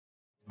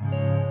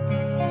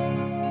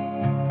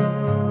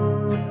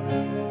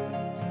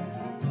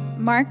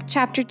Mark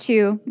chapter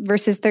 2,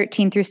 verses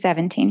 13 through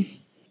 17.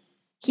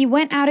 He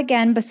went out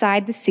again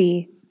beside the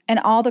sea, and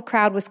all the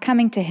crowd was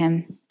coming to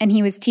him, and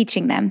he was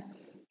teaching them.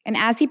 And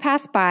as he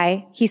passed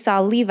by, he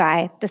saw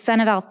Levi, the son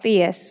of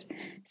Alphaeus,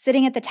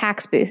 sitting at the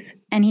tax booth,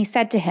 and he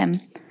said to him,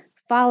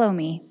 "Follow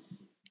me."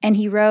 And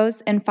he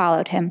rose and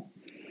followed him.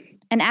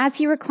 And as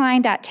he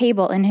reclined at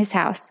table in his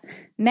house,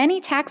 many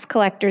tax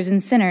collectors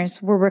and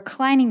sinners were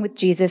reclining with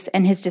Jesus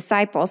and his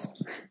disciples,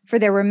 for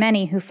there were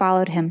many who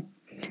followed him.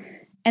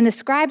 And the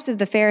scribes of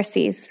the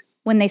Pharisees,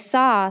 when they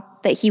saw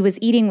that he was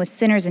eating with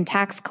sinners and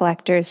tax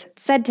collectors,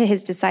 said to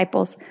his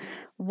disciples,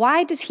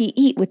 "Why does he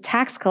eat with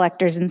tax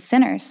collectors and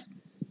sinners?"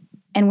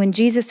 And when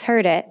Jesus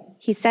heard it,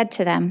 he said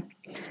to them,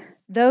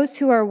 "Those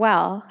who are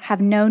well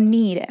have no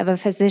need of a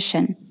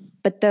physician,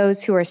 but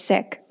those who are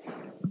sick.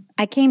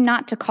 I came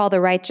not to call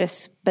the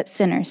righteous, but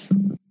sinners."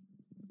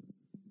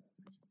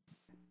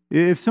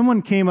 If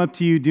someone came up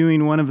to you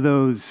doing one of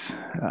those,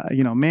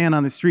 man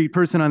on the street,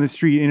 person on the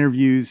street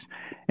interviews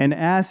and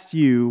asked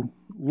you,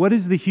 what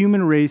is the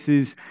human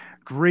race's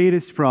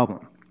greatest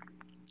problem?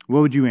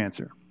 What would you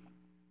answer?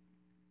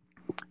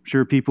 I'm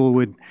sure people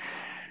would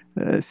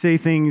say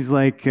things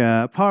like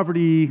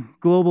poverty,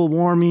 global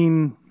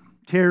warming,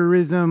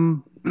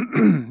 terrorism,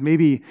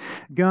 maybe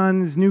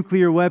guns,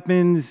 nuclear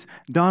weapons,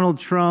 Donald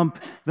Trump,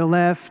 the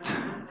left.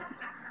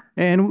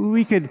 And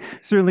we could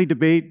certainly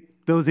debate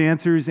those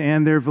answers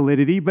and their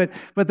validity, but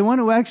the one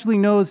who actually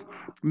knows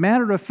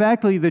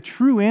matter-of-factly the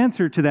true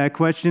answer to that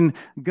question,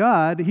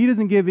 God, he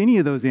doesn't give any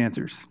of those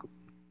answers.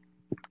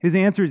 His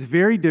answer is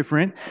very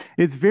different,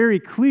 it's very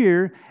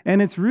clear,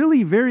 and it's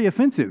really very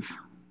offensive.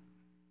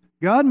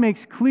 God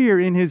makes clear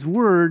in his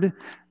word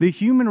the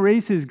human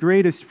race's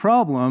greatest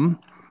problem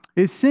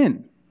is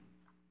sin.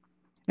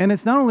 And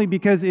it's not only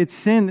because it's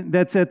sin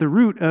that's at the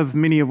root of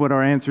many of what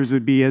our answers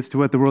would be as to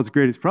what the world's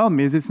greatest problem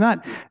is. It's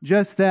not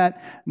just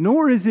that,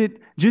 nor is it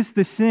just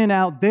the sin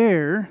out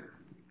there,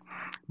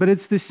 but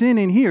it's the sin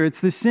in here. It's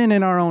the sin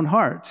in our own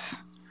hearts.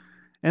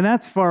 And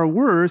that's far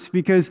worse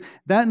because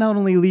that not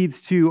only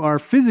leads to our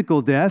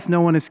physical death,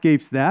 no one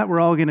escapes that, we're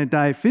all going to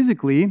die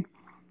physically,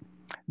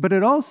 but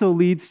it also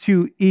leads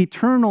to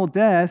eternal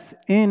death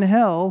in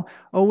hell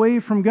away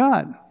from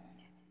God.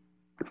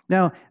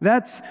 Now,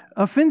 that's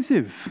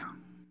offensive.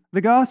 The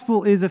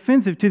gospel is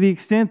offensive to the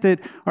extent that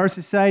our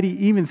society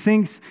even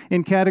thinks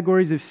in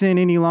categories of sin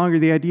any longer.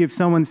 The idea of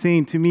someone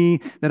saying to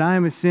me that I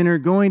am a sinner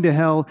going to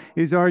hell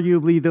is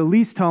arguably the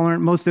least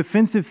tolerant, most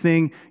offensive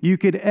thing you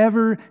could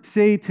ever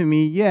say to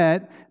me,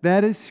 yet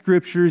that is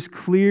Scripture's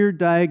clear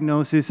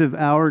diagnosis of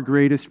our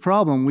greatest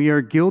problem. We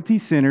are guilty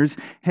sinners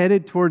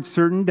headed towards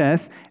certain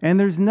death, and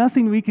there's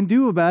nothing we can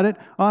do about it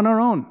on our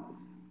own.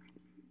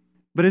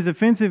 But as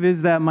offensive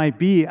as that might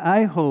be,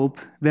 I hope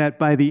that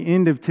by the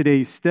end of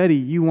today's study,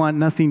 you want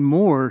nothing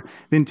more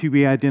than to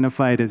be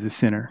identified as a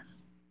sinner.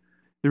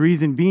 The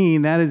reason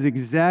being, that is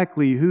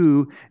exactly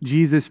who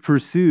Jesus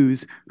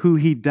pursues, who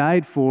he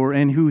died for,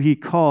 and who he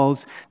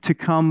calls to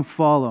come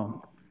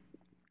follow.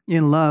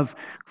 In love,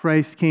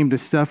 Christ came to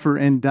suffer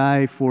and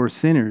die for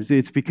sinners.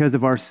 It's because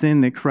of our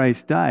sin that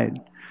Christ died.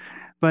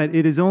 But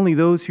it is only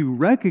those who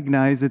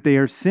recognize that they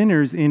are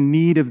sinners in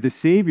need of the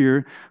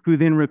Savior, who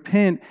then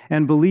repent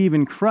and believe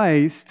in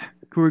Christ,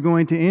 who are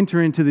going to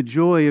enter into the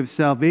joy of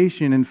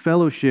salvation and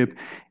fellowship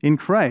in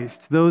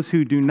Christ. Those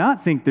who do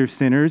not think they're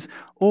sinners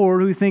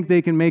or who think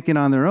they can make it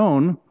on their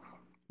own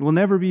will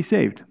never be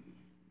saved.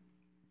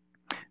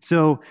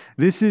 So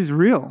this is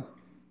real.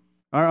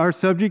 Our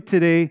subject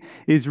today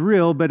is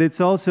real, but it's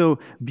also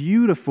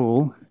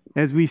beautiful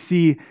as we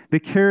see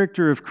the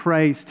character of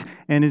Christ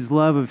and his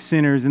love of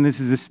sinners. And this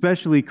is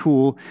especially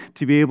cool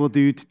to be able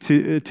to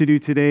do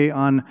today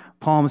on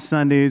Palm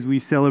Sunday as we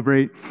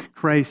celebrate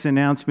Christ's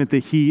announcement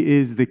that he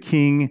is the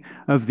King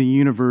of the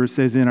universe.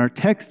 As in our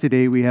text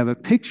today, we have a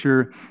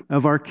picture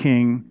of our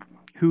King,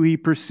 who he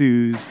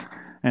pursues,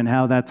 and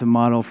how that's a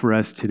model for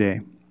us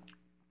today.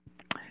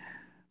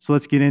 So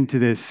let's get into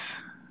this.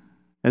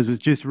 As was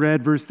just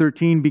read, verse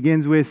 13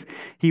 begins with,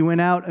 he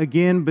went out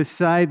again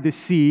beside the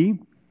sea.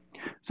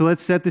 So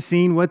let's set the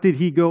scene. What did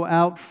he go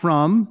out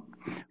from?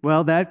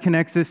 Well, that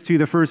connects us to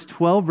the first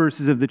 12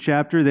 verses of the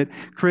chapter that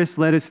Chris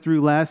led us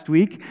through last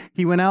week.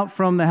 He went out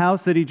from the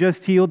house that he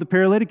just healed the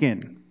paralytic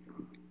in.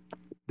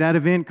 That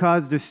event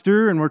caused a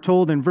stir, and we're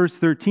told in verse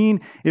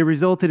 13, it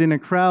resulted in a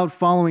crowd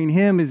following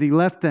him as he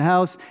left the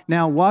house,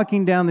 now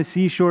walking down the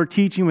seashore,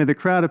 teaching with a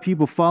crowd of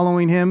people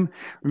following him.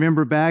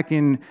 Remember back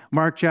in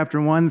Mark chapter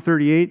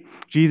 1:38,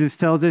 Jesus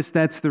tells us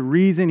that's the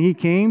reason he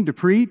came, to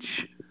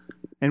preach.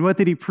 And what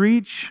did he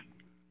preach?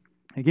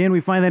 Again,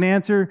 we find that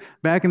answer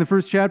back in the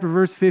first chapter,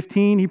 verse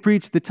 15. He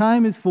preached, the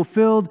time is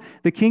fulfilled,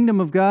 the kingdom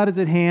of God is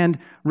at hand,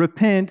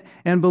 repent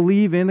and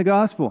believe in the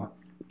gospel.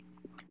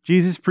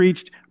 Jesus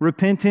preached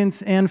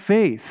repentance and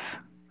faith.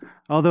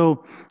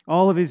 Although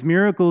all of his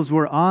miracles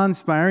were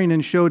awe-inspiring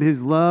and showed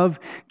his love,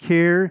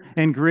 care,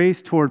 and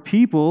grace toward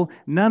people,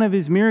 none of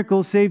his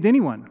miracles saved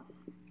anyone.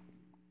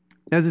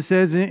 As it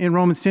says in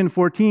Romans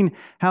 10:14,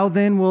 how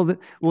then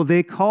will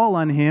they call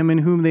on him in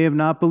whom they have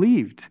not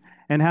believed?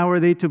 And how are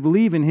they to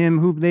believe in him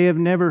whom they have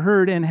never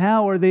heard? And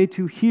how are they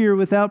to hear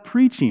without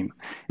preaching?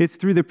 It's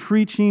through the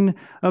preaching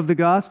of the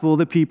gospel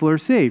that people are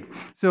saved.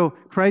 So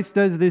Christ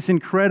does this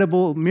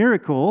incredible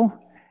miracle,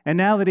 and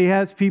now that he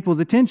has people's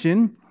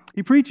attention,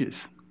 he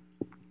preaches.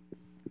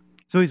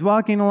 So he's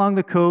walking along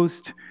the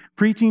coast,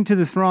 preaching to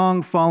the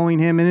throng following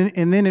him.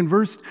 And then in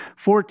verse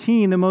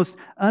 14, the most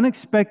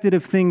unexpected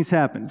of things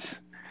happens.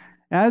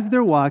 As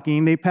they're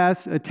walking, they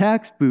pass a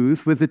tax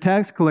booth with a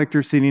tax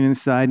collector sitting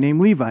inside named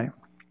Levi.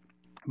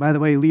 By the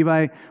way,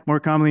 Levi, more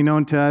commonly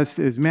known to us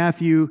as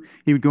Matthew,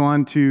 he would go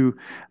on to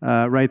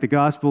write the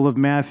Gospel of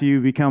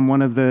Matthew, become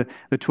one of the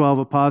 12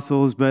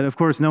 apostles. But of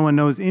course, no one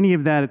knows any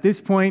of that at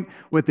this point.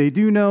 What they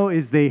do know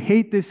is they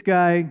hate this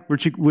guy,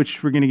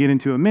 which we're going to get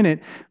into in a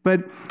minute.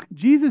 But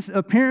Jesus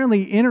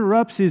apparently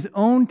interrupts his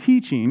own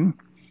teaching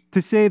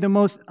to say the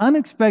most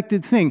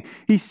unexpected thing.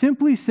 He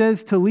simply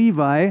says to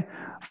Levi,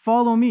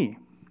 "Follow me."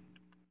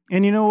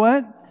 And you know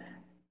what?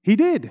 He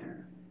did.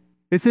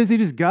 It says he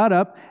just got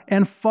up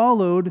and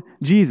followed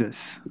Jesus.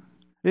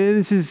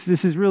 This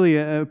is really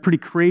a pretty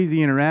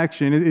crazy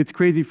interaction. It's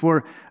crazy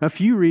for a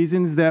few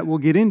reasons that we'll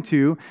get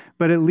into,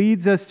 but it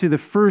leads us to the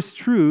first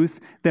truth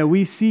that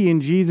we see in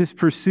Jesus'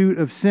 pursuit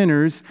of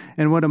sinners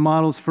and what it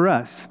models for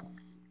us.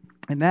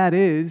 And that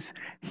is,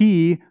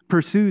 he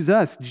pursues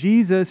us.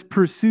 Jesus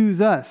pursues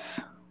us.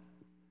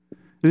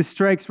 This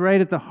strikes right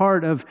at the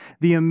heart of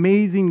the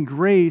amazing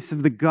grace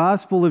of the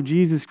gospel of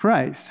Jesus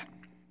Christ.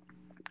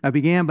 I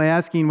began by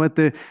asking what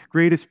the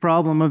greatest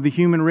problem of the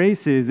human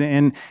race is,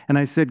 and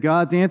I said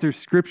God's answer,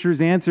 Scripture's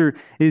answer,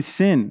 is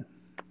sin.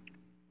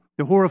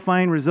 The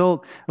horrifying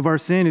result of our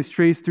sin is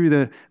traced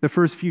through the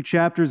first few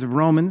chapters of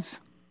Romans.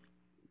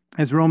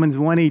 As Romans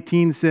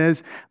 1:18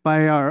 says,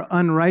 by our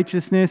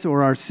unrighteousness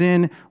or our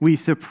sin, we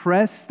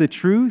suppress the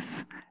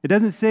truth. It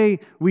doesn't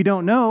say we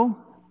don't know.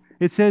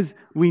 It says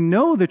we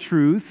know the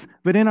truth,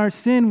 but in our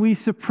sin we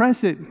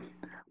suppress it.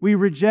 We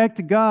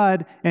reject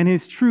God and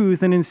his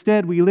truth, and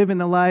instead we live in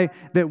the lie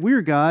that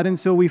we're God, and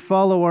so we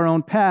follow our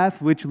own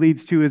path, which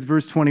leads to, as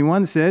verse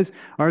 21 says,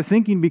 our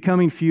thinking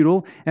becoming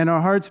futile and our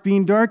hearts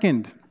being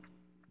darkened.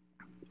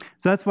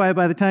 So that's why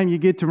by the time you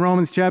get to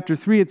Romans chapter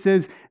 3, it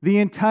says, the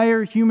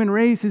entire human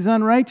race is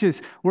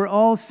unrighteous. We're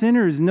all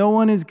sinners. No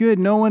one is good.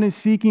 No one is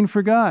seeking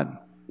for God.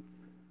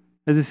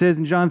 As it says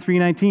in John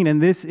 3:19,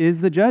 and this is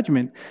the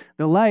judgment.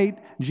 The light,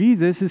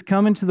 Jesus, has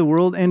come into the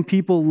world, and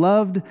people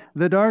loved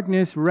the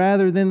darkness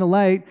rather than the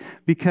light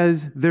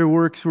because their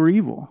works were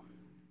evil.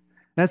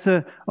 That's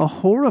a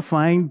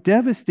horrifying,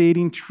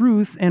 devastating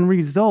truth and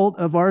result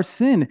of our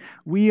sin.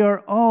 We are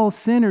all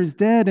sinners,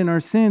 dead in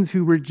our sins,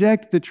 who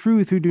reject the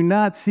truth, who do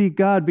not seek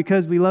God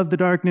because we love the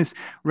darkness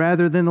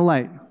rather than the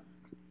light.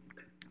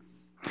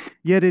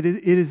 Yet it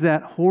is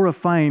that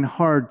horrifying,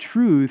 hard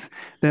truth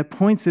that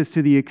points us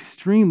to the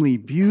extremely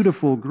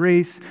beautiful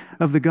grace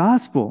of the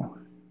gospel.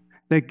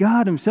 That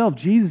God himself,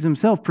 Jesus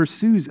himself,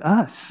 pursues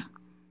us.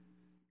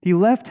 He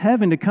left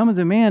heaven to come as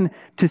a man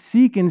to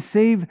seek and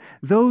save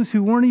those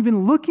who weren't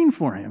even looking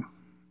for him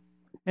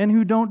and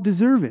who don't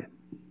deserve it.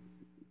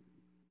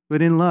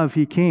 But in love,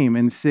 he came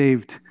and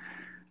saved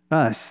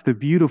us. The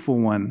beautiful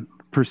one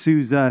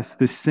pursues us,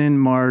 the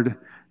sin-marred,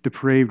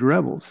 depraved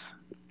rebels.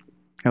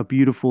 How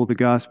beautiful the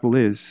gospel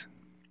is.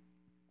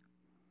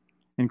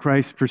 And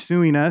Christ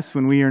pursuing us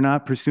when we are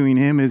not pursuing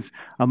him is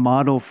a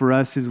model for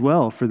us as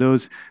well, for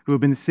those who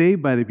have been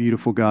saved by the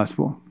beautiful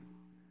gospel.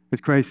 As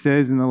Christ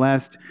says in the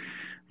last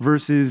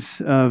verses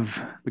of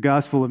the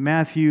Gospel of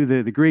Matthew,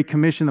 the Great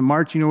Commission, the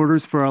marching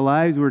orders for our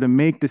lives, we're to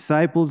make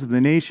disciples of the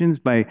nations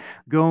by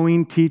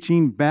going,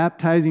 teaching,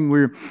 baptizing.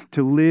 We're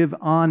to live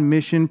on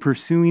mission,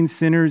 pursuing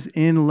sinners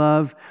in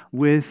love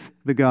with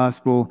the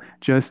gospel,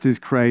 just as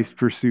Christ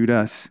pursued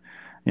us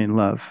in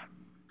love.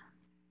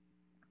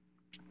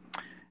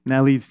 And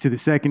that leads to the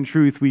second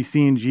truth we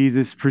see in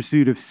Jesus'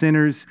 pursuit of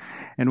sinners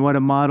and what it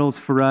models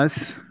for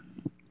us.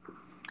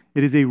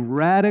 It is a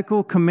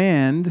radical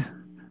command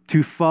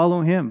to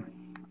follow him.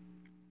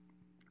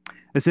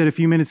 I said a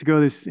few minutes ago,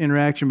 this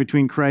interaction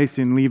between Christ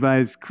and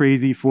Levi is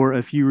crazy for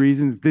a few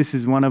reasons. This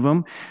is one of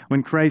them.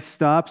 When Christ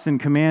stops and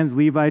commands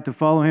Levi to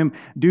follow him,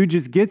 dude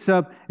just gets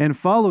up and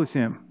follows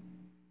him.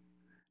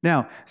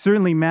 Now,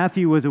 certainly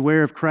Matthew was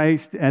aware of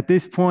Christ. At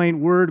this point,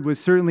 word was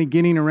certainly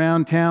getting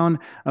around town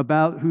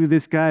about who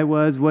this guy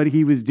was, what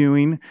he was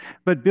doing.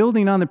 But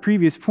building on the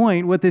previous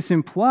point, what this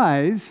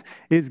implies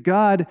is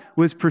God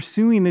was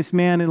pursuing this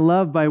man in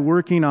love by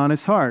working on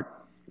his heart.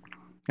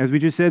 As we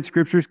just said,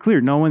 Scripture is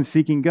clear. No one's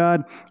seeking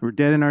God. We're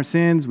dead in our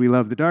sins. We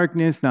love the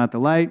darkness, not the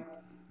light.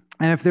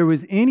 And if there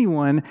was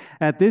anyone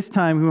at this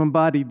time who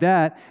embodied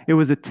that, it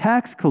was a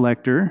tax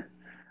collector,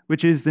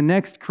 which is the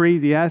next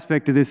crazy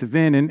aspect of this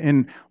event,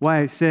 and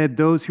why I said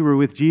those who were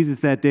with Jesus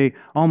that day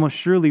almost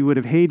surely would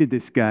have hated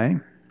this guy.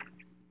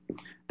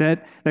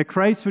 That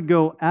Christ would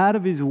go out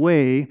of his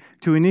way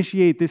to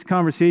initiate this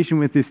conversation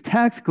with this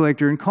tax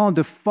collector and call him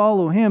to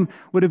follow him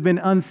would have been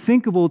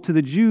unthinkable to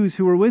the Jews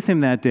who were with him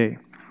that day.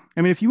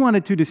 I mean, if you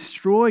wanted to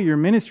destroy your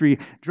ministry,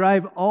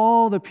 drive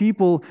all the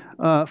people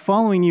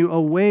following you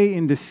away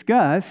in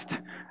disgust,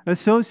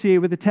 associate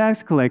with a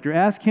tax collector.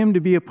 Ask him to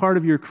be a part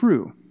of your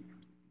crew.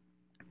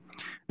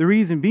 The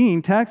reason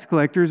being, tax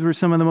collectors were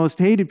some of the most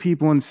hated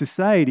people in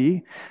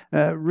society,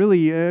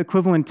 really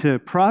equivalent to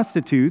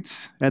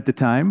prostitutes at the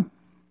time.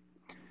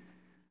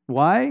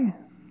 Why?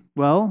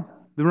 Well,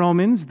 the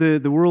Romans, the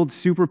world's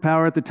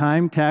superpower at the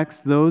time,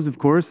 taxed those, of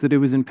course, that it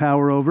was in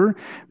power over.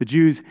 The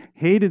Jews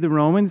hated the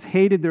Romans,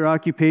 hated their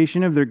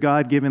occupation of their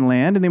God-given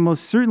land, and they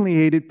most certainly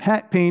hated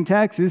paying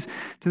taxes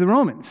to the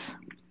Romans.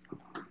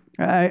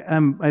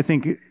 I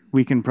think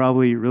we can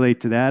probably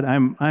relate to that.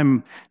 I'm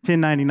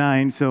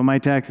 1099, so my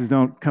taxes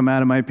don't come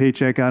out of my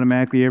paycheck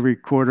automatically. Every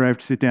quarter I have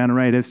to sit down and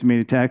write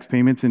estimated tax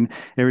payments, and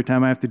every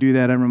time I have to do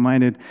that, I'm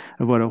reminded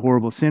of what a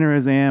horrible sinner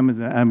as I am, as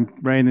I'm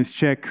writing this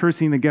check,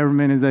 cursing the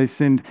government as I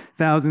send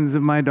thousands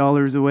of my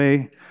dollars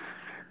away.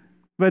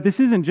 But this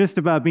isn't just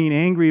about being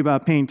angry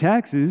about paying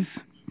taxes.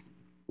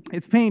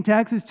 It's paying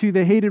taxes to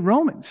the hated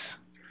Romans.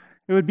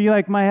 It would be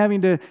like my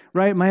having to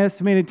write my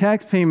estimated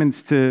tax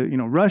payments to,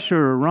 Russia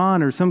or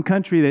Iran or some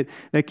country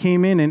that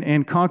came in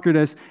and conquered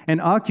us and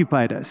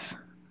occupied us.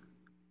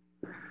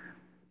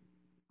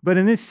 But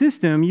in this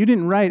system, you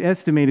didn't write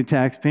estimated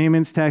tax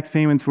payments. Tax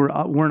payments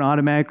weren't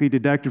automatically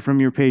deducted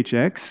from your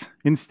paychecks.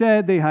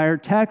 Instead, they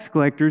hired tax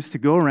collectors to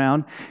go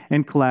around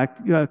and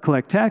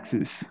collect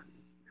taxes.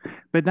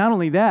 But not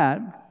only that,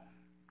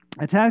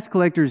 a tax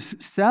collector's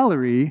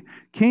salary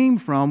came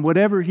from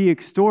whatever he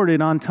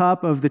extorted on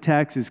top of the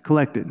taxes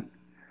collected.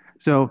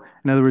 So,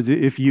 in other words,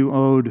 if you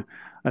owed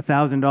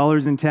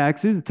 $1,000 in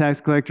taxes, the tax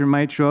collector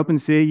might show up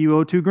and say you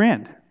owe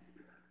 $2,000.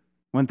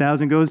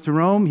 1,000 goes to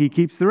Rome, he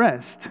keeps the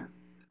rest.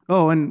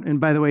 Oh,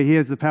 and by the way, he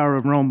has the power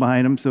of Rome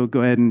behind him, so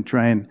go ahead and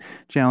try and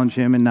challenge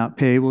him and not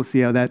pay. We'll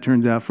see how that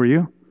turns out for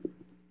you.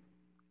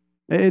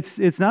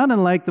 It's not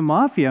unlike the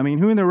mafia. I mean,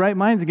 who in their right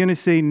mind is going to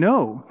say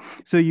no?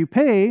 So you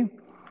pay,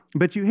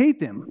 but you hate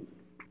them.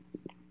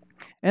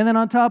 And then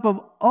on top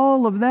of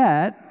all of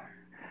that,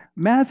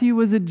 Matthew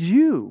was a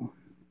Jew.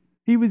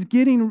 He was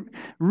getting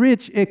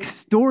rich,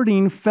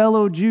 extorting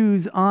fellow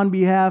Jews on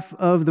behalf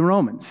of the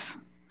Romans.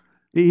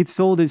 He'd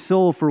sold his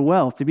soul for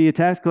wealth. To be a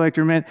tax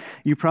collector meant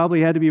you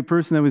probably had to be a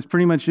person that was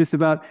pretty much just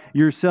about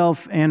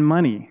yourself and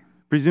money.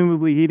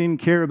 Presumably, he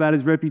didn't care about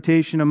his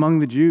reputation among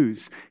the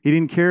Jews. He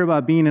didn't care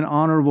about being an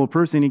honorable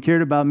person. He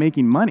cared about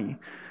making money.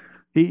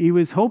 He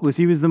was hopeless.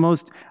 He was the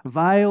most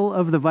vile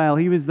of the vile.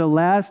 He was the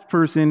last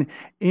person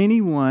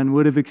anyone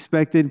would have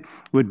expected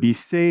would be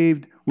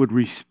saved, would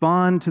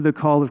respond to the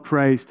call of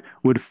Christ,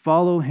 would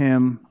follow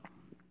him.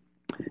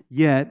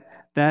 Yet,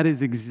 that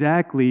is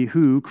exactly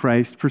who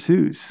Christ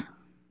pursues.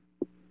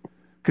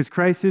 Because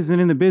Christ isn't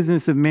in the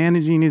business of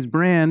managing his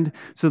brand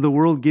so the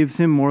world gives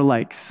him more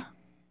likes.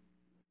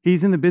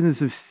 He's in the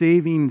business of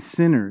saving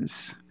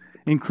sinners,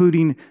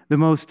 including the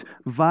most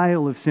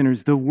vile of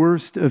sinners, the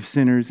worst of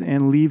sinners,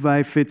 and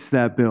Levi fits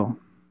that bill.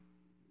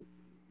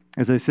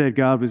 As I said,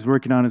 God was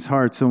working on his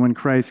heart, so when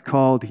Christ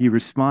called, he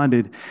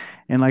responded.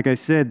 And like I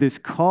said, this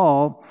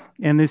call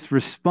and this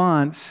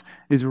response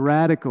is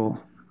radical.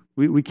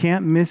 We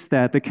can't miss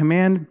that. The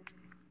command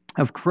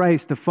of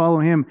Christ to follow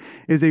him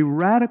is a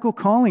radical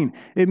calling.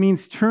 It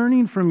means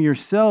turning from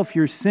yourself,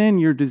 your sin,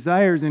 your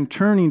desires, and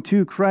turning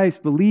to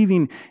Christ,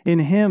 believing in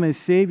him as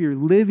Savior,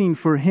 living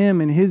for him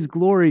and his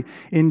glory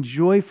in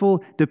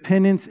joyful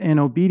dependence and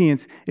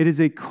obedience. It is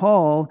a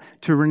call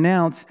to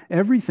renounce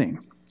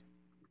everything.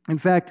 In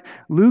fact,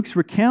 Luke's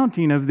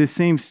recounting of this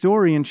same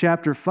story in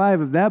chapter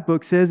 5 of that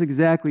book says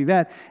exactly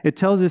that. It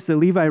tells us that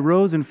Levi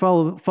rose and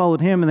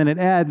followed him, and then it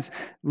adds,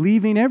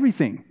 leaving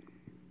everything.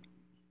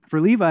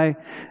 For Levi,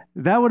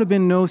 that would have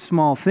been no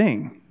small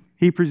thing.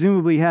 He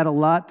presumably had a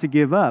lot to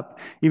give up.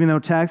 Even though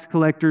tax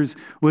collectors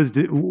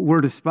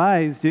were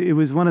despised, it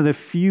was one of the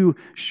few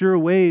sure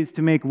ways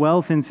to make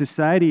wealth in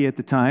society at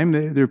the time.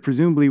 There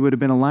presumably would have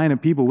been a line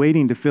of people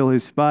waiting to fill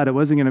his spot. It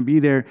wasn't going to be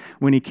there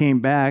when he came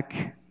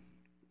back.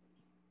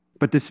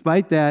 But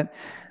despite that,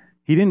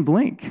 he didn't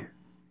blink.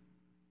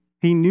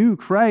 He knew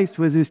Christ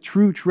was his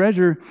true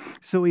treasure,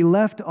 so he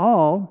left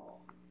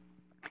all,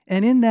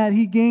 and in that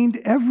he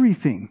gained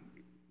everything.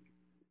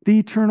 The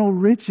eternal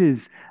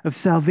riches of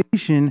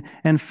salvation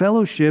and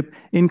fellowship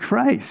in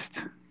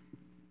Christ.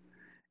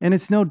 And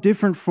it's no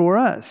different for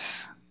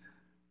us.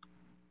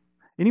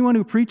 Anyone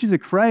who preaches a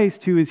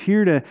Christ who is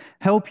here to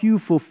help you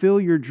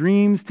fulfill your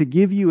dreams, to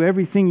give you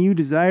everything you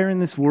desire in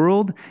this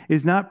world,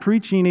 is not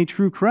preaching a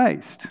true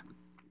Christ.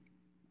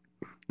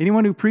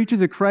 Anyone who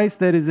preaches a Christ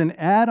that is an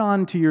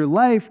add-on to your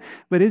life,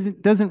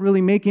 but doesn't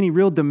really make any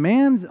real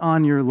demands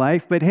on your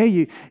life, but hey,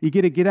 you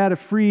get a get out of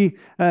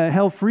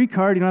hell free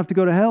card, you don't have to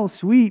go to hell,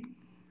 sweet,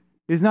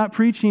 is not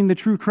preaching the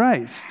true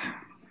Christ.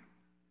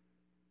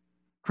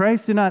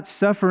 Christ did not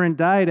suffer and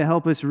die to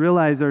help us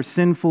realize our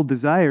sinful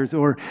desires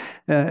or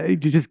to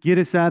just get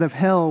us out of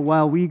hell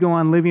while we go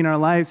on living our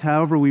lives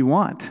however we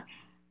want.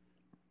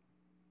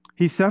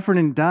 He suffered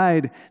and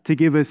died to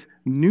give us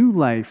new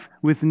life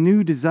with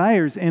new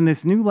desires, and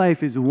this new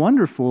life is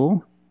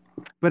wonderful,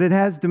 but it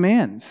has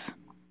demands.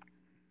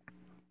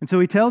 And so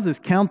he tells us,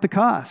 count the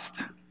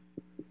cost.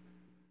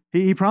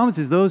 He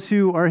promises those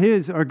who are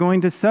his are going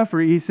to suffer.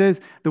 He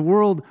says the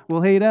world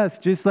will hate us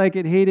just like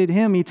it hated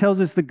him. He tells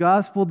us the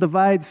gospel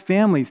divides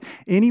families.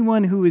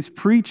 Anyone who is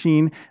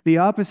preaching the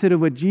opposite of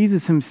what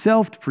Jesus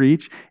himself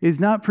preached is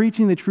not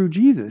preaching the true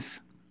Jesus.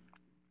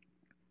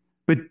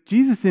 But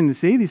Jesus didn't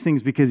say these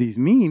things because he's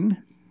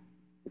mean.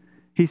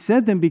 He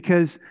said them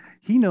because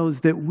he knows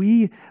that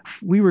we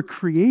were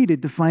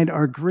created to find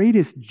our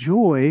greatest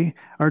joy,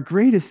 our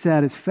greatest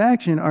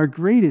satisfaction, our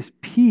greatest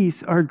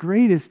peace, our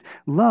greatest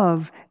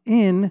love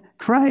in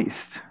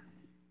Christ.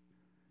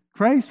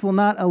 Christ will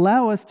not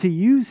allow us to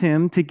use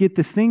him to get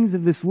the things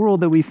of this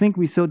world that we think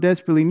we so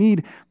desperately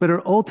need, but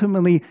are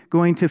ultimately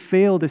going to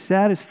fail to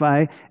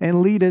satisfy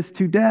and lead us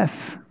to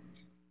death.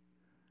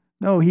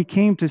 No, he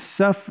came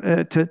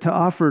to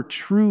offer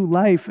true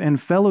life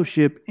and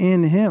fellowship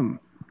in him.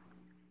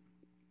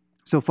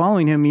 So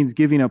following him means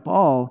giving up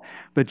all,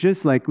 but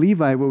just like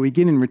Levi, what we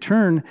get in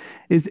return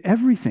is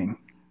everything.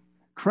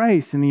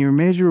 Christ and the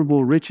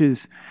immeasurable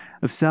riches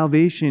of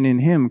salvation in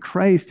him.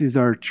 Christ is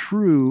our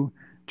true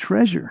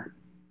treasure.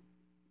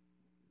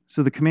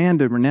 So the command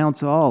to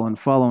renounce all and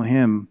follow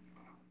him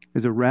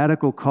is a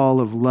radical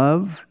call of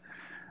love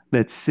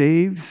that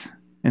saves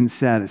and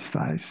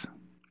satisfies.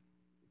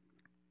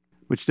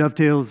 Which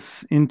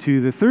dovetails into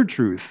the third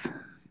truth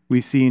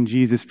we see in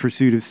Jesus'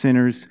 pursuit of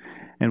sinners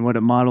and what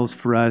it models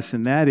for us,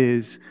 and that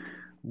is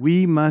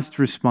we must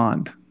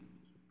respond.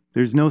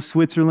 There's no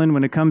Switzerland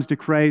when it comes to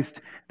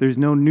Christ. There's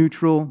no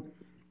neutral.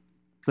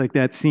 It's like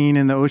that scene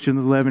in the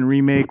Ocean's 11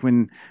 remake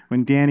when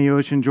Danny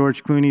Ocean,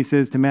 George Clooney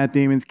says to Matt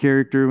Damon's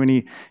character when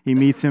he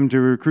meets him to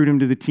recruit him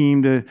to the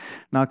team to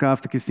knock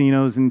off the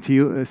casinos and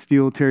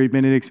steal Terry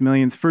Benedict's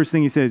millions. First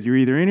thing he says, you're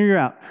either in or you're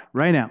out,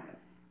 right now.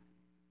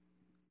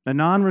 A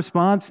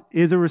non-response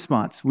is a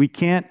response. We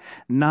can't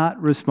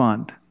not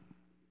respond.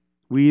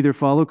 We either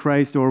follow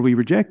Christ or we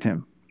reject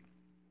him.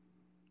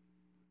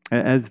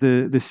 As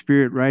the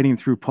Spirit writing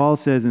through Paul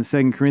says in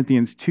 2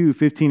 Corinthians 2,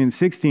 15 and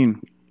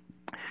 16,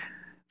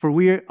 for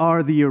we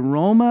are the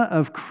aroma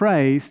of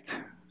Christ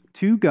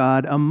to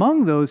God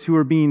among those who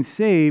are being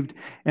saved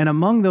and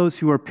among those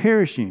who are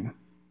perishing.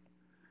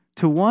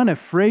 To one a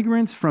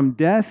fragrance from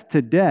death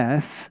to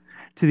death,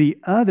 to the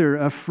other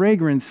a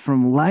fragrance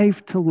from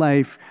life to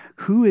life.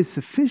 Who is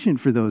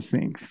sufficient for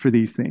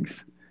these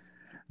things?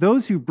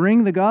 Those who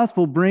bring the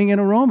gospel bring an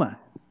aroma,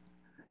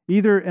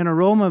 either an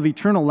aroma of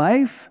eternal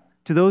life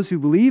to those who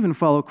believe and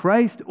follow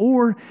Christ,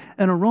 or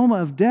an aroma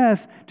of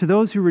death to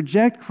those who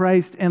reject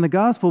Christ and the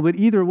gospel. But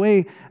either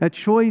way, a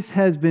choice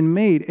has been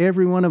made.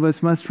 Every one of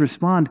us must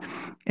respond,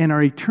 and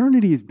our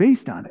eternity is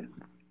based on it.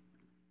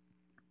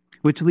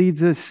 Which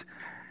leads us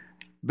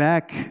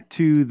back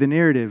to the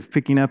narrative,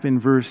 picking up in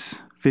verse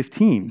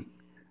 15.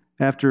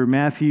 After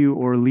Matthew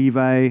or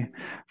Levi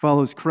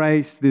follows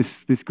Christ,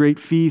 this great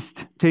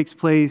feast takes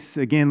place.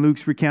 Again,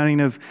 Luke's recounting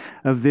of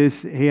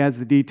this. He adds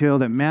the detail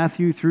that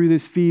Matthew threw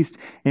this feast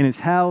in his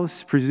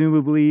house.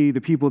 Presumably,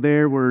 the people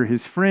there were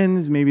his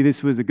friends. Maybe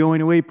this was a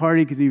going-away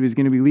party because he was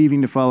going to be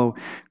leaving to follow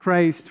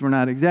Christ. We're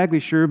not exactly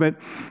sure, but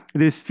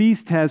this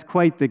feast has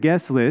quite the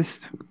guest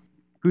list.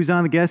 Who's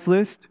on the guest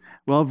list?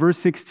 Well, verse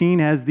 16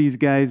 has these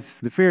guys,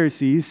 the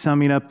Pharisees,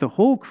 summing up the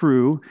whole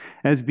crew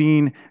as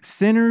being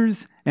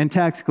sinners and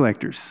tax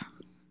collectors.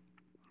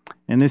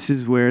 And this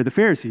is where the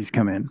Pharisees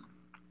come in.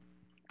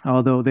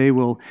 Although they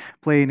will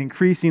play an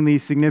increasingly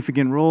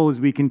significant role as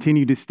we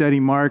continue to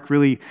study Mark,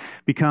 really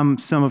become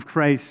some of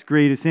Christ's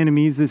greatest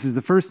enemies. This is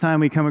the first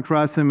time we come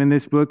across them in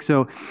this book,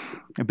 so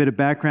a bit of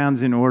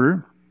background's in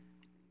order.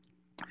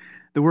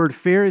 The word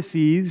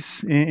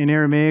Pharisees in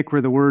Aramaic,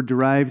 where the word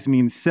derives,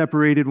 means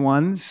separated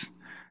ones.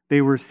 They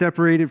were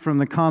separated from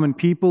the common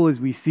people, as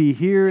we see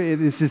here.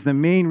 This is the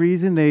main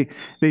reason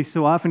they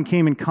so often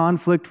came in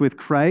conflict with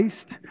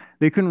Christ.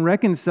 They couldn't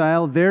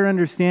reconcile their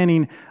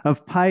understanding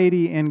of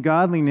piety and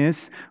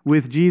godliness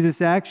with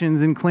Jesus'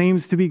 actions and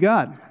claims to be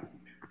God.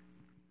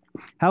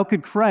 How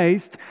could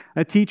Christ,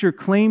 a teacher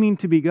claiming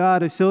to be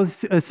God,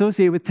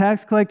 associate with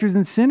tax collectors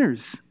and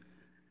sinners?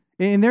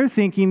 In their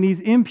thinking,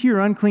 these impure,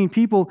 unclean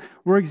people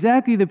were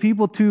exactly the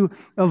people to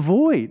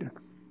avoid.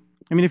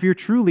 I mean, if you're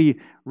truly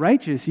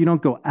righteous, you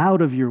don't go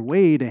out of your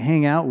way to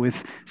hang out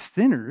with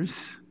sinners.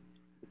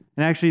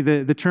 And actually,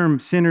 the term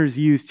sinners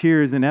used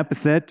here is an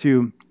epithet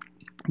to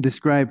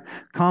describe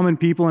common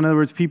people. In other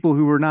words, people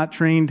who were not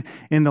trained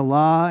in the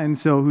law and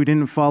so who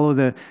didn't follow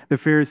the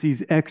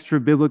Pharisees'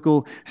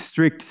 extra-biblical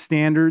strict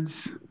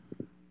standards.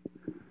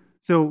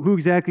 So who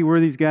exactly were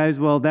these guys?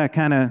 Well, that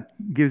kind of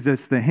gives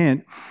us the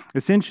hint.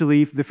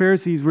 Essentially, the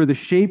Pharisees were the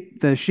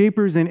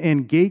shapers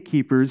and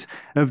gatekeepers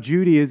of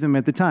Judaism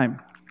at the time.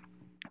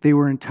 They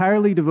were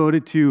entirely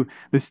devoted to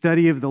the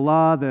study of the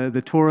law,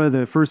 the Torah,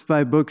 the first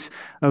 5 books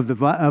of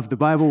the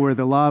Bible where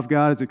the law of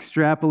God is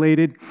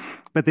extrapolated.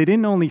 But they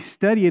didn't only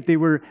study it, they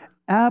were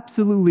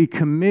absolutely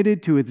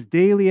committed to its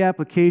daily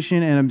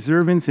application and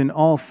observance in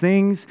all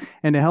things,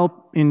 and to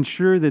help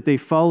ensure that they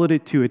followed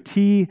it to a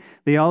T.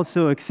 They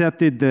also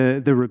accepted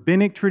the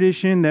rabbinic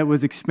tradition that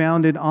was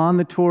expounded on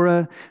the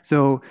Torah.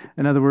 So,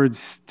 in other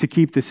words, to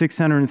keep the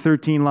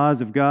 613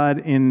 laws of God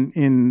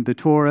in the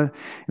Torah,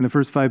 in the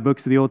first 5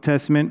 books of the Old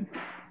Testament.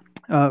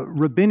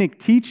 Rabbinic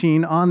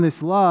teaching on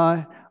this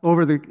law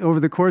over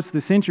the course of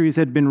the centuries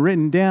had been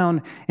written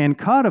down and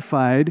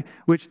codified,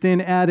 which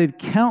then added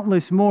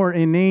countless more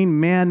inane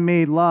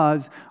man-made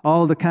laws,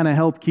 all to kind of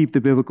help keep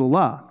the biblical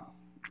law.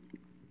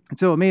 And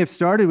so it may have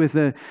started with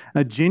a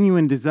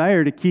genuine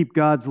desire to keep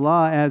God's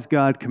law as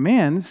God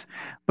commands,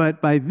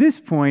 but by this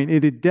point,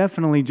 it had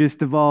definitely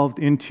just evolved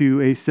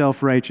into a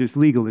self-righteous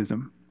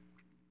legalism.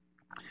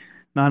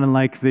 Not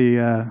unlike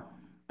the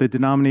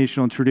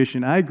denominational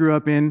tradition I grew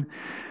up in,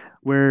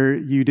 where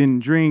you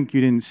didn't drink,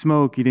 you didn't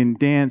smoke, you didn't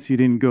dance, you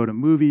didn't go to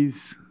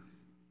movies.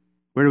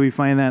 Where do we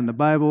find that in the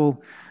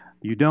Bible?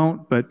 You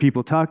don't, but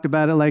people talked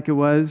about it like it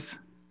was.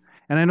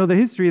 And I know the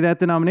history of that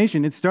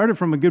denomination. It started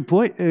from a good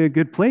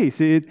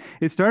place. It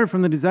started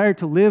from the desire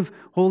to live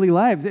holy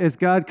lives as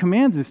God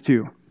commands us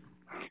to.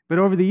 But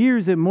over the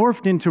years, it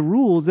morphed into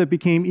rules that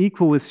became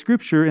equal with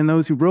Scripture, and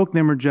those who broke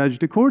them are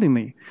judged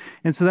accordingly.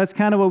 And so that's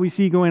kind of what we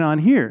see going on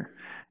here.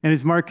 And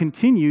as Mark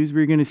continues,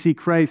 we're going to see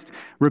Christ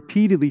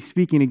repeatedly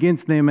speaking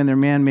against them and their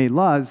man-made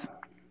laws.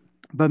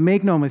 But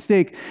make no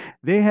mistake,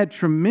 they had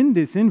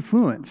tremendous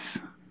influence.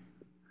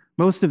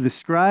 Most of the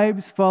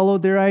scribes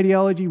followed their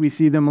ideology. We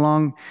see them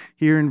along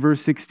here in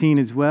verse 16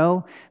 as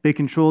well. They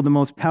controlled the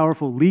most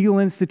powerful legal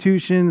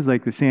institutions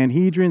like the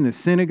Sanhedrin, the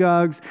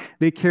synagogues.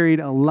 They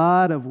carried a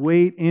lot of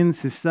weight in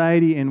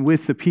society and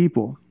with the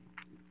people.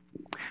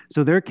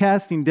 So they're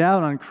casting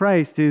doubt on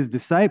Christ, his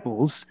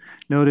disciples.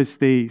 Notice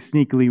they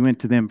sneakily went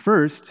to them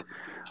first.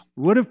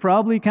 Would have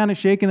probably kind of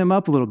shaken them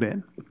up a little bit.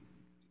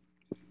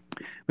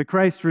 But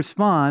Christ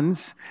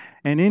responds,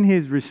 and in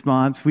his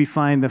response, we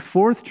find the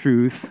fourth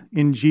truth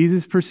in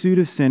Jesus' pursuit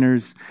of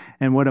sinners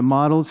and what it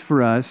models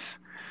for us.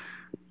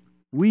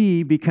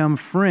 We become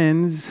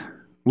friends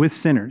with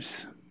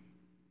sinners.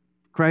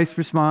 Christ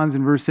responds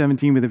in verse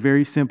 17 with a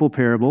very simple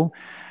parable.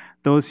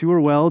 Those who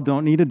are well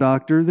don't need a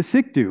doctor, the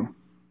sick do.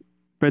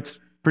 It's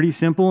pretty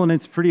simple and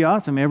it's pretty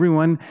awesome.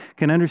 Everyone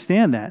can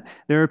understand that.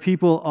 There are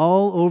people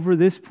all over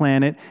this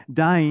planet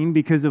dying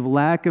because of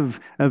lack of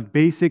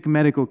basic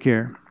medical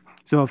care.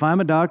 So if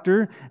I'm a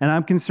doctor and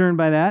I'm concerned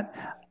by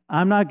that,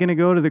 I'm not going to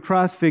go to the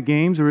CrossFit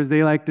Games, or as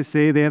they like to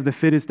say, they have the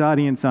fittest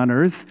audience on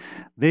earth.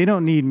 They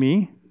don't need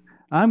me.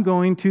 I'm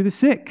going to the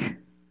sick.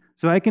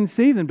 So I can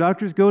save them.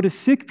 Doctors go to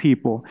sick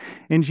people.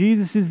 And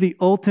Jesus is the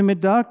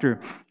ultimate doctor.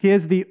 He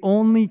has the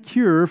only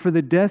cure for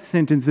the death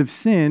sentence of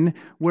sin.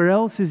 Where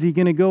else is he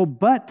going to go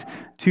but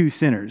to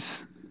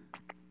sinners?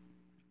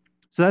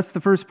 So that's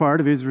the first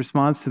part of his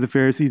response to the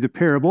Pharisees, a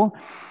parable.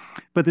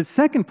 But the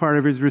second part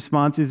of his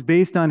response is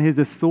based on his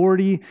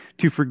authority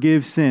to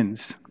forgive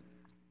sins.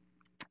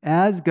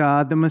 As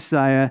God, the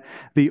Messiah,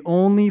 the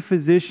only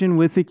physician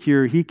with a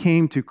cure, he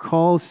came to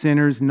call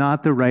sinners,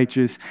 not the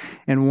righteous.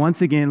 And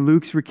once again,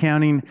 Luke's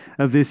recounting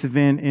of this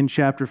event in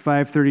chapter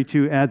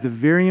 5:32 adds a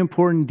very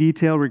important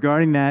detail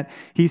regarding that.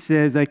 He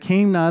says, I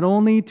came not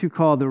only to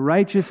call the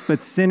righteous,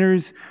 but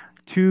sinners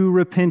to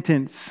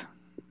repentance.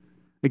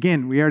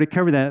 Again, we already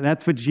covered that.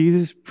 That's what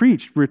Jesus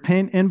preached.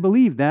 Repent and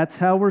believe. That's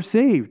how we're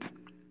saved.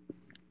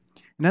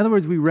 In other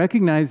words, we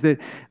recognize that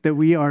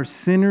we are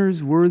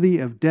sinners worthy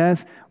of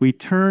death. We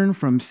turn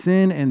from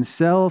sin and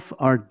self,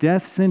 our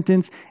death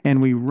sentence, and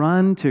we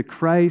run to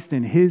Christ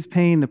and his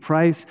paying the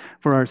price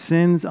for our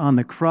sins on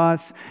the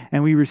cross,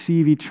 and we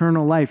receive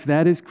eternal life.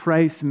 That is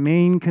Christ's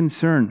main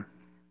concern.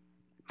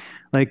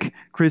 Like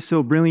Chris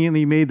so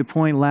brilliantly made the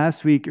point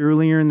last week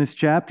earlier in this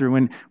chapter,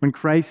 when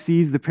Christ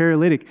sees the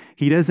paralytic,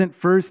 he doesn't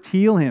first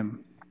heal him.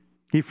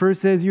 He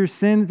first says, your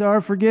sins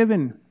are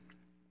forgiven.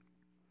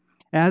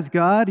 As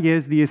God, he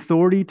has the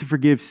authority to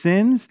forgive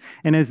sins,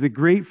 and as the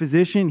great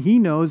physician, he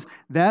knows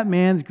that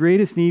man's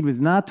greatest need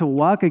was not to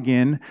walk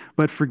again,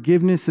 but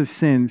forgiveness of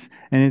sins,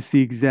 and it's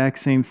the exact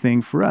same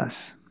thing for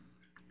us.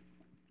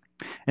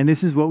 And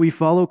this is what we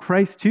follow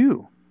Christ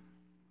to.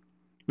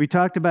 We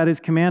talked about his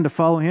command to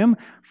follow him.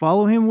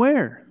 Follow him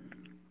where?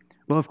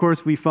 Well, of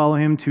course, we follow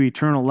him to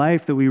eternal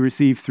life that we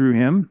receive through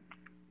him.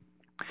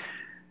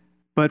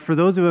 But for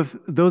those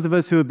of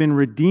us who have been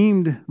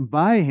redeemed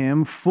by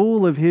him,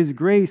 full of his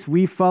grace,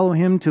 we follow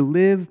him to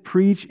live,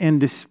 preach, and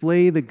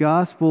display the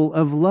gospel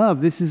of love.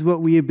 This is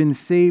what we have been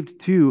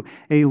saved to,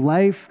 a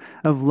life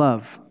of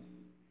love.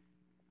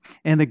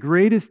 And the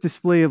greatest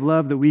display of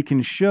love that we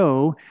can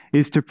show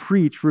is to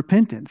preach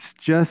repentance,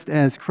 just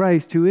as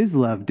Christ, who is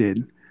love,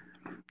 did.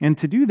 And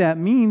to do that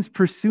means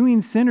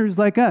pursuing sinners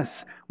like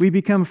us. We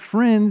become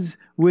friends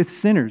with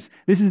sinners.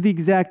 This is the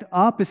exact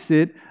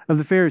opposite of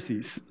the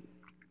Pharisees.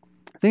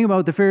 Think about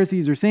what the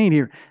Pharisees are saying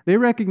here. They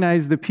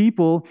recognized the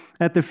people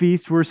at the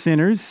feast were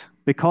sinners.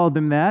 They called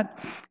them that.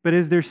 But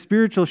as their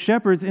spiritual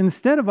shepherds,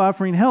 instead of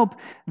offering help,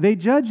 they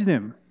judged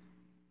them.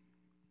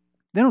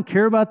 They don't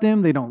care about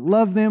them. They don't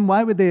love them.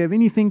 Why would they have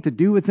anything to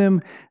do with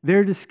them?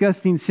 They're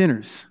disgusting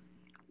sinners.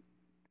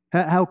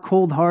 How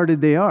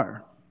cold-hearted they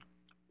are.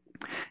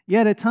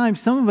 Yet at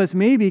times, some of us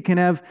maybe can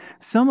have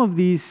some of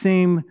these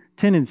same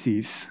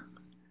tendencies.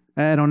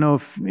 I don't know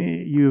if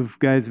you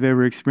guys have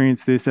ever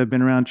experienced this. I've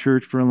been around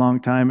church for a long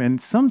time, and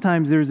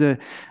sometimes there's a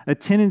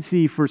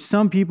tendency for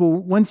some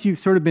people, once you've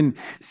sort of been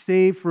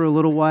saved for a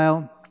little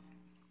while,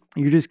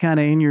 you're just kind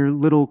of in your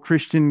little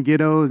Christian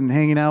ghetto and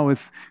hanging out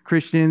with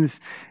Christians.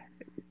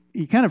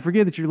 You kind of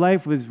forget that your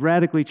life was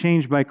radically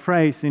changed by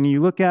Christ, and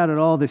you look out at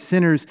all the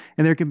sinners,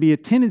 and there can be a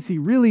tendency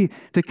really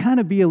to kind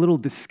of be a little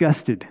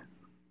disgusted.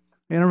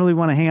 I don't really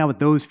want to hang out with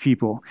those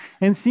people,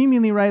 and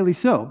seemingly rightly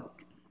so.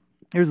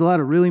 There's a lot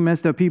of really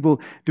messed up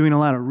people doing a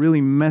lot of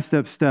really messed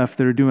up stuff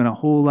that are doing a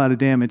whole lot of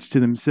damage to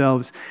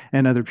themselves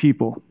and other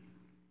people.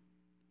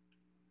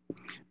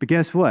 But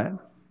guess what?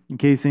 In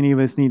case any of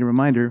us need a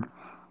reminder,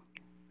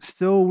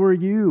 so were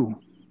you.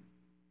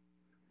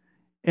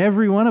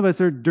 Every one of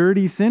us are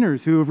dirty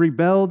sinners who have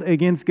rebelled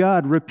against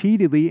God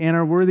repeatedly and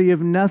are worthy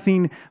of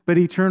nothing but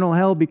eternal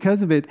hell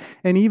because of it.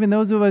 And even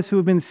those of us who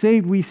have been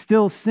saved, we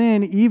still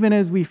sin even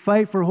as we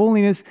fight for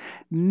holiness,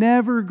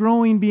 never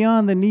growing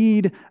beyond the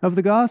need of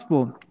the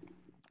gospel.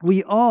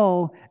 We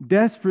all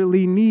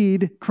desperately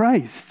need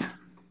Christ.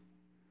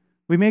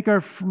 We make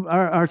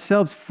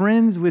ourselves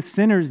friends with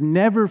sinners,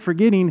 never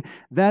forgetting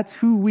that's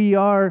who we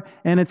are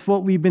and it's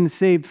what we've been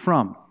saved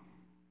from.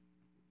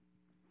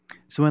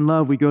 So in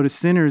love, we go to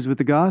sinners with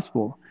the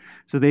gospel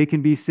so they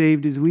can be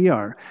saved as we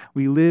are.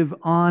 We live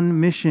on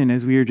mission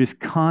as we are just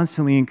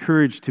constantly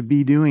encouraged to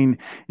be doing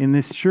in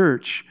this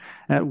church,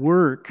 at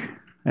work,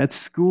 at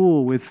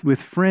school,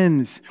 with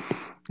friends,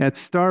 at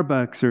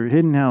Starbucks or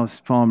Hidden House,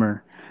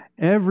 Palmer.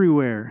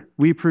 Everywhere,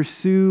 we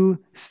pursue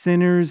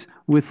sinners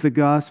with the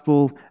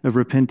gospel of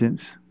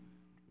repentance.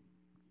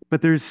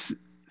 But there's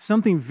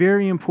something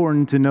very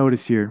important to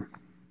notice here.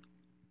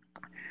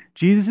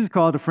 Jesus is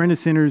called a friend of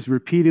sinners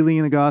repeatedly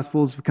in the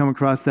Gospels. We come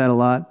across that a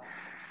lot.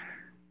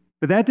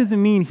 But that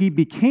doesn't mean he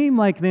became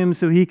like them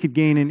so he could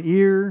gain an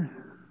ear,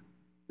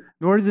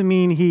 nor does it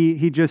mean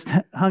he just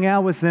hung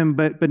out with them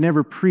but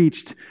never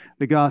preached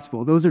the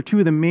gospel. Those are two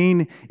of the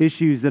main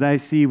issues that I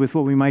see with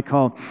what we might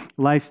call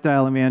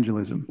lifestyle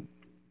evangelism.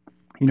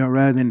 You know,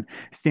 rather than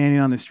standing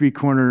on the street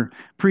corner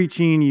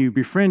preaching, you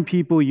befriend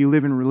people, you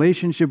live in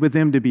relationship with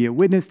them to be a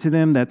witness to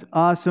them. That's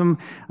awesome.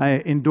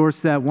 I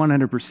endorse that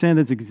 100%.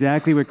 That's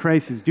exactly what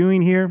Christ is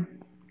doing here.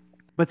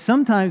 But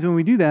sometimes when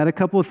we do that, a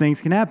couple of things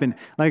can happen.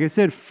 Like I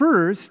said,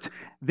 first,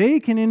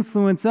 they can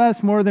influence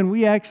us more than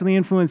we actually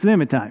influence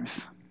them at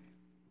times.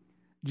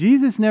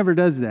 Jesus never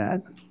does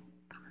that.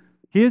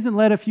 He doesn't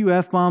let a few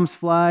F-bombs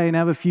fly and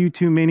have a few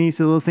too many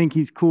so they'll think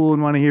he's cool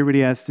and want to hear what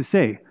he has to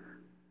say.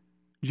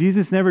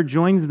 Jesus never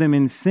joins them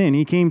in sin.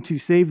 He came to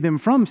save them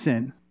from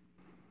sin.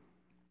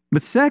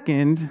 But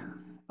second,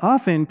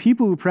 often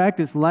people who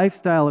practice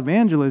lifestyle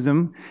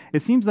evangelism,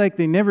 it seems like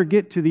they never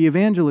get to the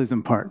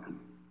evangelism part.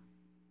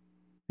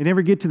 They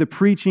never get to the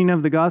preaching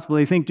of the gospel.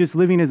 They think just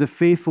living as a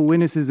faithful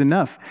witness is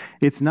enough.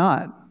 It's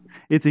not.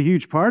 It's a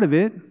huge part of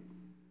it.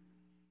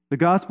 The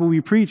gospel we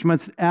preach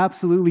must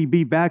absolutely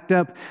be backed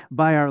up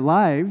by our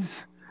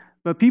lives,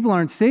 but people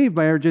aren't saved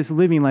by our just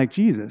living like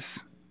Jesus.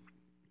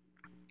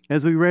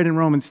 As we read in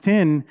Romans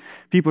 10,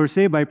 people are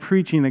saved by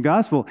preaching the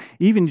gospel.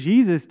 Even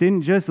Jesus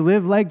didn't just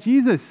live like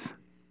Jesus.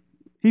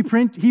 He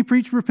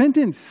preached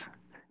repentance.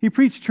 He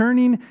preached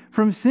turning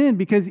from sin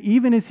because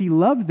even as he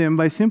loved them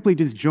by simply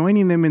just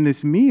joining them in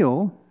this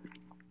meal,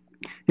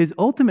 his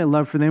ultimate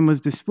love for them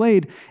was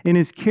displayed in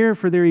his care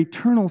for their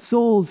eternal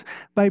souls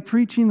by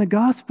preaching the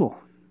gospel.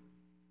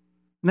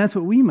 And that's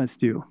what we must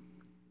do.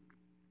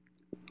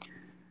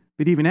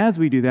 But even as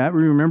we do that,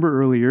 we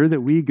remember earlier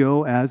that we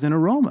go as an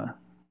aroma.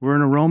 We're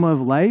an aroma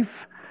of life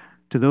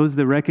to those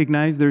that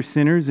recognize they're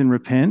sinners and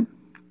repent.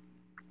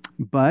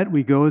 But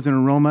we go as an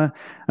aroma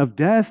of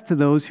death to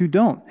those who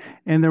don't.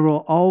 And there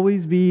will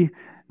always be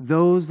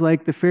those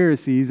like the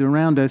Pharisees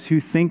around us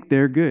who think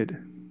they're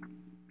good.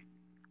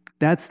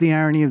 That's the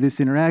irony of this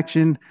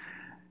interaction.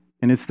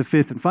 And it's the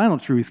fifth and final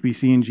truth we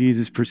see in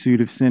Jesus' pursuit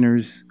of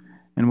sinners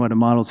and what it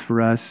models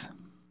for us.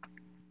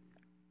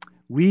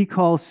 We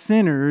call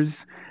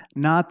sinners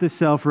not the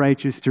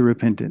self-righteous to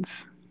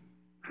repentance.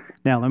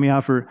 Now, let me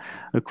offer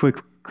a quick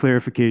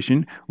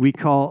clarification. We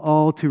call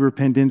all to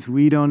repentance.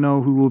 We don't know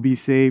who will be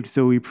saved,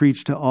 so we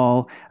preach to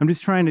all. I'm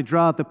just trying to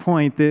draw out the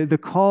point. The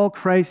call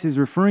Christ is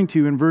referring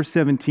to in verse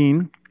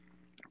 17,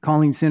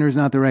 calling sinners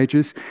not the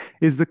righteous,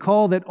 is the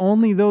call that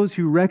only those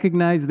who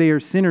recognize they are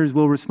sinners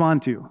will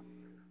respond to.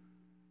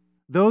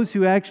 Those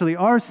who actually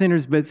are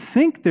sinners but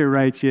think they're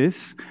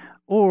righteous,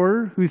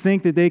 or who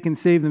think that they can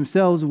save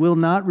themselves, will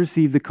not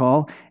receive the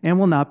call and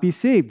will not be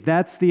saved.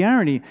 That's the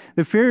irony.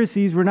 The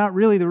Pharisees were not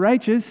really the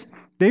righteous.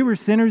 They were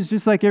sinners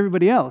just like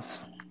everybody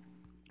else.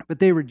 But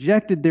they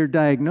rejected their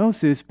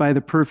diagnosis by the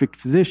perfect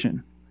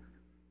physician.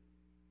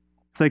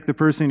 It's like the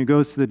person who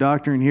goes to the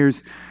doctor and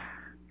hears,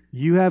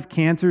 you have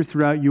cancer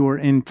throughout your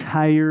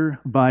entire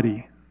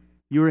body.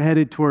 You are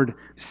headed toward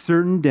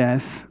certain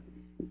death.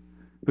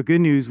 But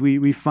good news,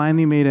 we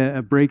finally made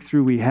a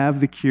breakthrough. We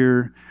have the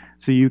cure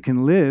so you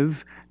can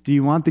live. Do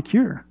you want the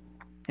cure?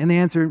 And the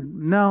answer,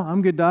 no,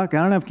 I'm good, doc. I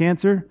don't have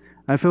cancer.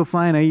 I feel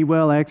fine. I eat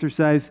well. I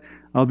exercise.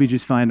 I'll be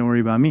just fine. Don't worry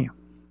about me.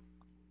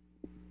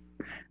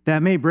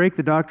 That may break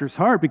the doctor's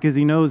heart because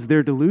he knows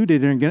they're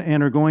deluded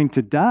and are going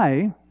to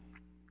die.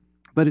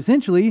 But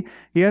essentially,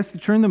 he has to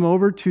turn them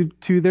over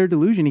to their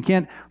delusion. He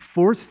can't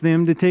force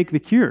them to take the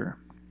cure.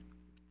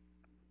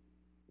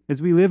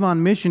 As we live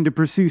on mission to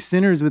pursue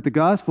sinners with the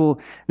gospel,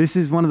 this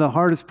is one of the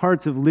hardest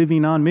parts of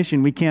living on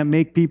mission. We can't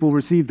make people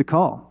receive the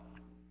call.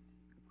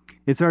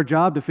 It's our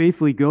job to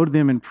faithfully go to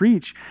them and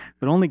preach,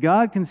 but only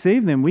God can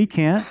save them. We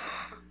can't.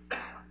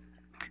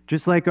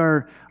 Just like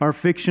our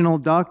fictional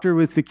doctor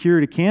with the cure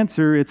to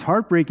cancer, it's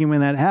heartbreaking when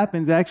that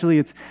happens.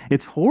 Actually,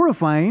 it's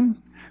horrifying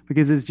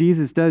because as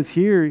Jesus does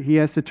here, he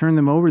has to turn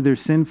them over their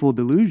sinful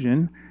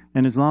delusion.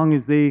 And as long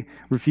as they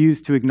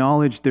refuse to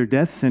acknowledge their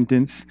death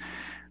sentence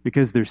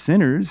because they're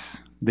sinners,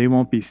 they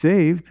won't be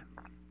saved.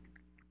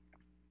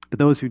 But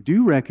those who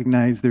do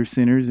recognize they're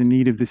sinners in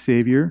need of the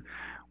Savior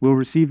will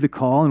receive the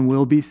call and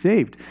will be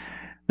saved.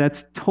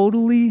 That's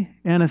totally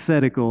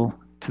antithetical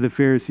to the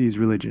Pharisees'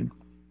 religion.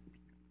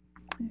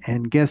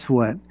 And guess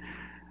what?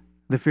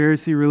 The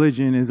Pharisee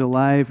religion is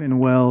alive and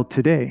well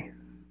today.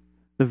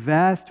 The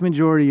vast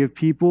majority of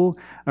people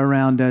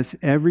around us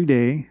every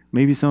day,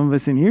 maybe some of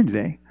us in here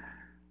today,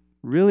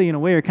 really in a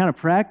way are kind of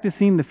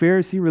practicing the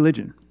Pharisee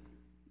religion.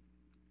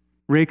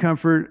 Ray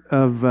Comfort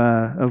of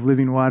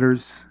Living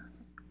Waters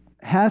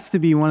has to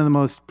be one of the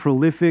most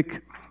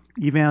prolific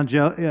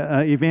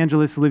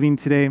evangelists living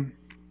today.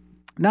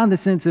 Not in the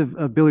sense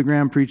of Billy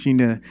Graham preaching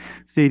to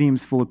stadiums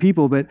full of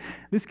people, but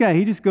this guy,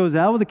 he just goes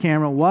out with a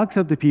camera, walks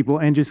up to people,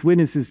 and just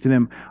witnesses to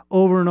them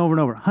over and over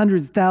and over,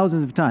 hundreds,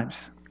 thousands of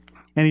times.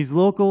 And he's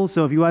local,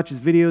 so if you watch his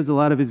videos, a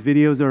lot of his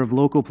videos are of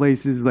local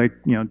places like,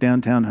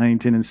 downtown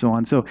Huntington and so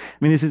on. So,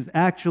 this is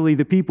actually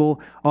the people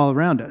all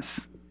around us.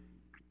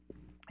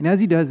 And as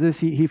he does this,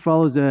 he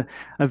follows a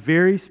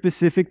very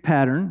specific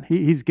pattern.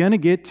 He's going to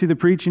get to the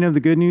preaching of the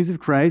good news of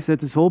Christ.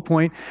 That's his whole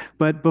point.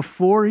 But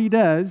before he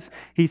does,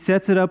 he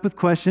sets it up with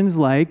questions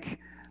like,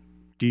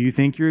 do you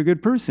think you're a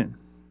good person?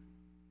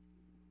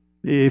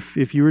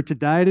 If you were to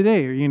die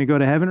today, are you going to go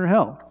to heaven or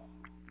hell?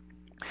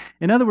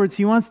 In other words,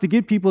 he wants to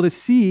get people to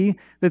see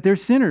that they're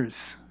sinners.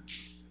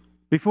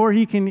 Before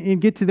he can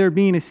get to their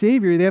being a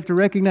Savior, they have to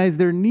recognize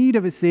their need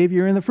of a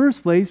Savior in the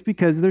first place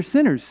because they're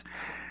sinners.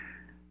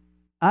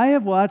 I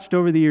have watched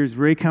over the years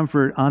Ray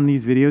Comfort on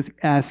these videos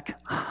ask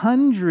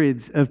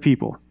hundreds of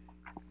people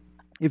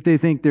if they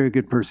think they're a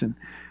good person.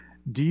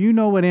 Do you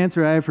know what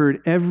answer I've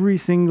heard every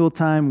single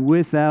time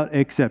without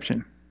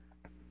exception?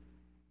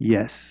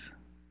 Yes.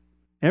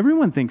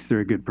 Everyone thinks they're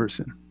a good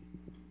person.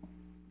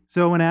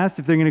 So when asked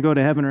if they're going to go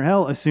to heaven or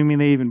hell, assuming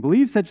they even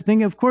believe such a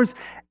thing, of course,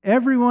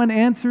 everyone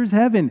answers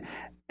heaven.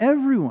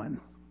 Everyone.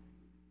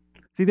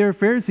 See, there are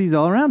Pharisees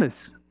all around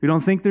us who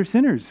don't think they're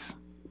sinners.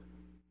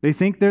 They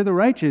think they're the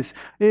righteous.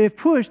 If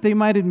pushed, they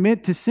might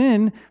admit to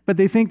sin, but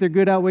they think their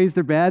good outweighs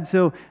their bad,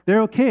 so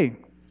they're okay.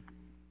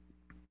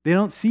 They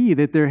don't see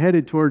that they're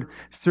headed toward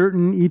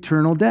certain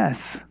eternal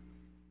death.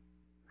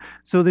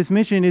 So this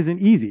mission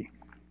isn't easy.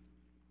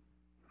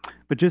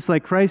 But just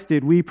like Christ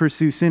did, we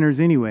pursue sinners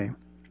anyway.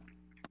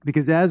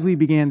 Because as we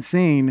began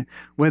saying,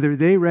 whether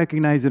they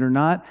recognize it or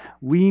not,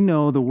 we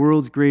know the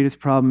world's greatest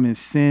problem is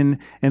sin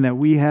and that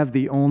we have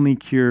the only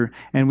cure.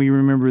 And we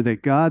remember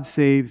that God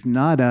saves,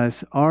 not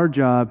us. Our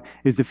job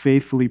is to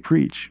faithfully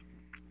preach.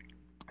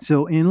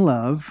 So in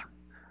love,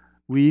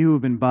 we who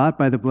have been bought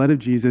by the blood of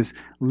Jesus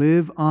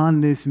live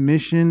on this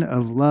mission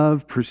of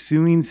love,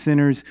 pursuing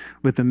sinners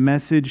with the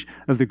message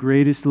of the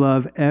greatest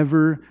love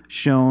ever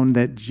shown,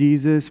 that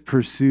Jesus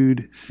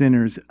pursued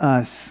sinners,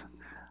 us.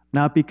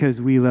 Not because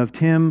we loved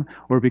him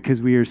or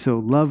because we are so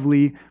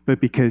lovely,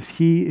 but because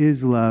he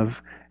is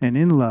love. And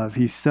in love,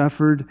 he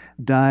suffered,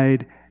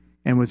 died,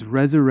 and was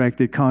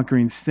resurrected,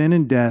 conquering sin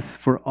and death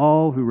for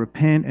all who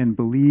repent and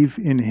believe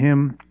in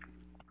him,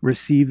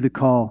 receive the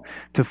call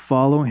to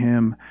follow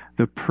him,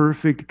 the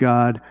perfect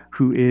God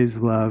who is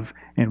love.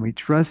 And we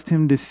trust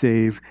him to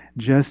save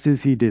just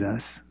as he did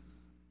us.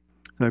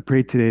 So I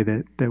pray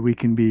today that we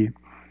can be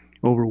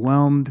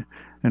overwhelmed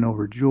and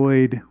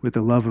overjoyed with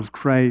the love of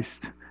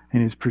Christ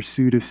and his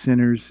pursuit of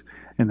sinners,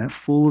 and that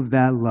full of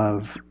that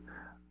love,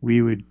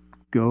 we would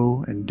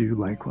go and do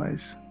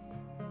likewise.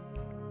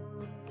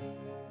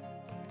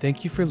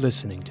 Thank you for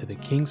listening to the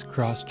King's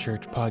Cross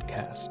Church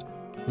podcast.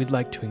 We'd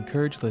like to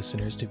encourage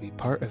listeners to be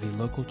part of a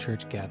local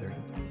church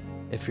gathering.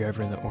 If you're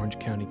ever in the Orange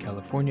County,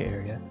 California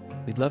area,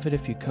 we'd love it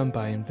if you come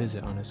by and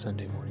visit on a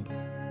Sunday morning.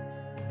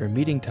 For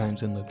meeting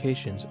times and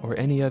locations or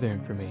any other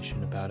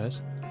information about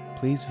us,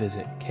 please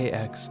visit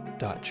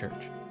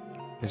kx.church.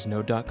 There's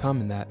no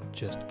 .com in that,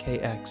 just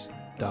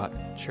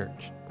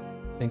kx.church.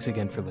 Thanks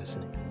again for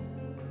listening.